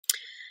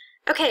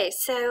Okay,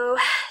 so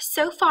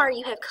far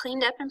you have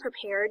cleaned up and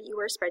prepared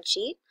your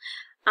spreadsheet.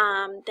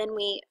 Then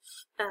we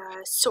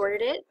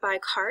sorted it by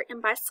cart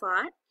and by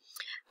slot.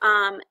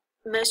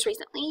 Most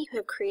recently, you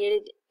have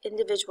created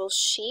individual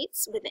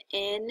sheets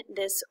within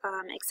this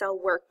Excel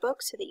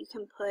workbook so that you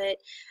can put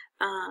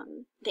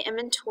the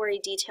inventory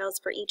details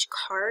for each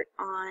cart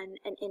on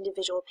an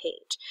individual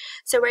page.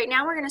 So right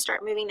now we're going to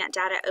start moving that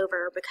data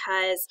over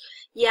because,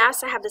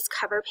 yes, I have this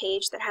cover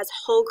page that has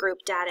whole group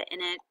data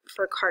in it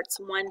for carts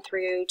 1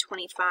 through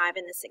 25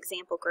 in this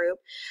example group,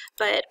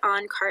 but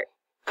on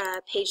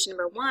page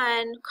number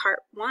 1, cart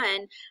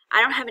 1,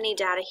 I don't have any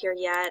data here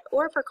yet,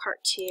 or for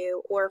cart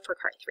 2, or for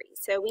cart 3.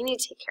 So we need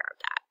to take care of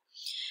that.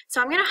 So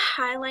I'm going to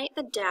highlight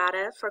the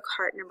data for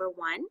cart number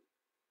 1.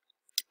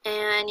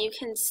 And you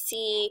can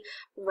see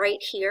right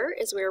here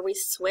is where we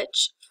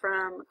switch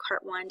from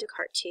cart 1 to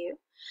cart 2.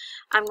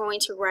 I'm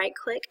going to right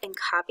click and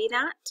copy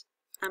that.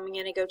 I'm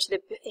going to go to the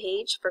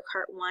page for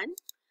cart 1.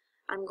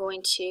 I'm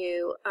going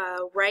to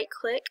right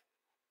click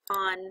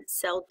on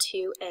cell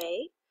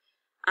 2A.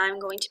 I'm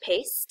going to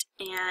paste,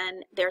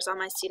 and there's all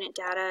my student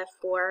data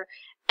for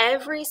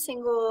every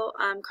single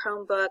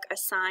Chromebook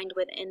assigned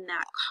within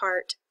that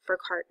cart for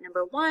cart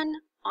number 1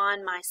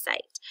 on my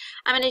site.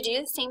 I'm going to do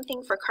the same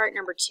thing for cart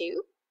number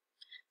 2.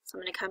 So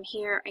I'm going to come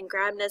here and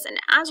grab this, and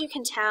as you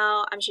can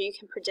tell, I'm sure you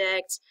can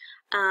predict,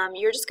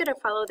 you're just going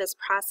to follow this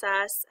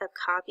process of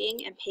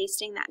copying and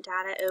pasting that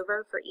data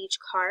over for each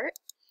cart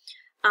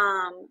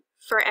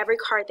for every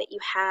cart that you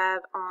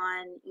have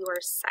on your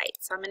site.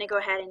 So I'm going to go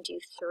ahead and do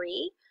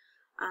 3.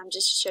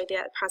 Just to show you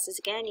that process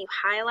again, you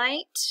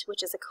highlight,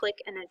 which is a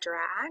click and a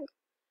drag.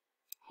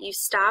 You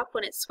stop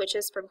when it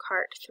switches from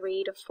cart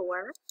 3 to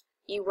 4.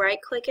 You right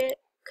click it,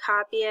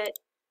 copy it,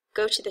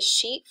 go to the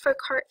sheet for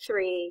cart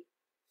 3,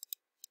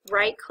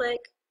 right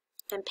click,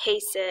 and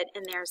paste it,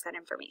 and there's that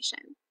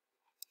information.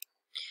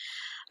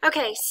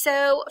 Okay,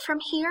 so from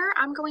here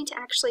I'm going to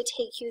actually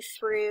take you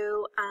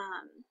through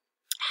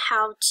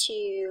how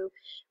to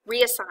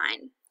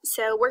reassign.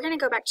 So we're going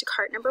to go back to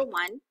cart number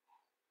 1.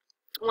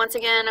 Once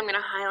again, I'm going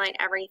to highlight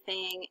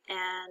everything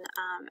and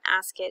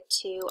ask it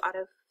to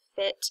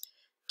auto-fit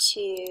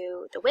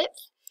to the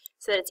width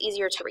so that it's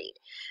easier to read.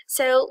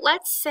 So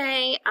let's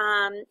say,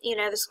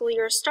 the school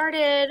year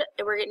started,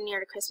 we're getting near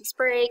to Christmas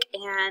break,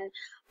 and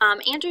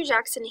Andrew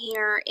Jackson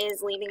here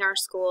is leaving our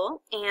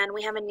school, and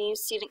we have a new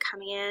student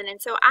coming in,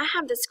 and so I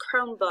have this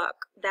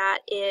Chromebook that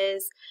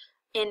is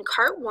in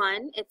cart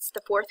 1. It's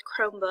the 4th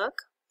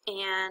Chromebook,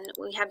 and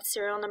we have the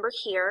serial number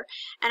here,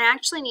 and I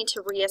actually need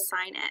to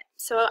reassign it.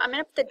 So I'm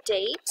going to put the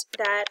date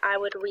that I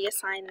would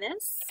reassign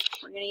this.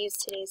 We're going to use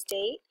today's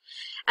date,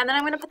 and then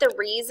I'm going to put the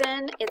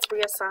reason it's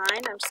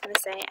reassigned. I'm just going to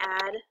say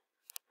add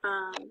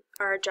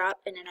or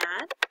drop in an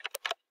add,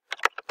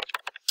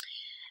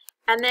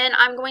 and then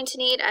I'm going to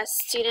need a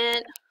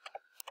student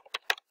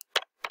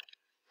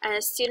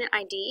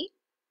ID,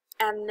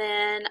 and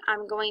then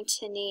I'm going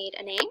to need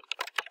a name,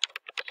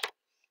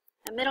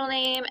 a middle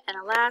name, and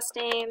a last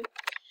name.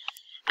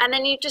 And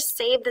then you just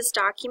save this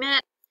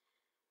document,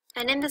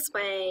 and in this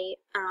way,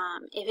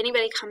 if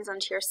anybody comes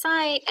onto your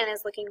site and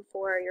is looking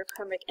for your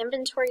Chromebook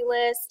inventory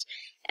list,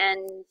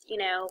 and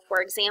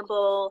for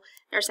example,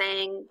 they're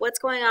saying what's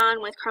going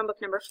on with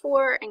Chromebook number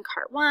 4 in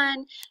cart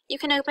 1, you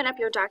can open up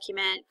your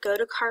document, go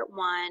to cart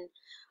 1,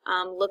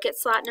 look at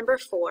slot number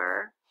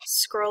 4,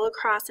 scroll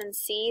across and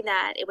see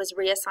that it was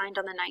reassigned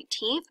on the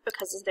 19th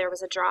because there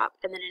was a drop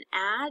and then an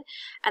add,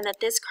 and that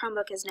this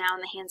Chromebook is now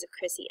in the hands of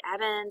Chrissy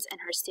Evans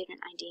and her student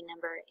ID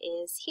number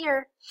is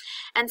here.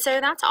 And so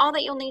that's all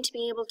that you'll need to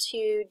be able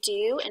to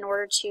do in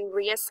order to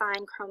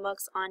reassign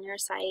Chromebooks on your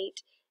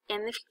site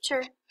in the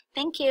future.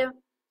 Thank you.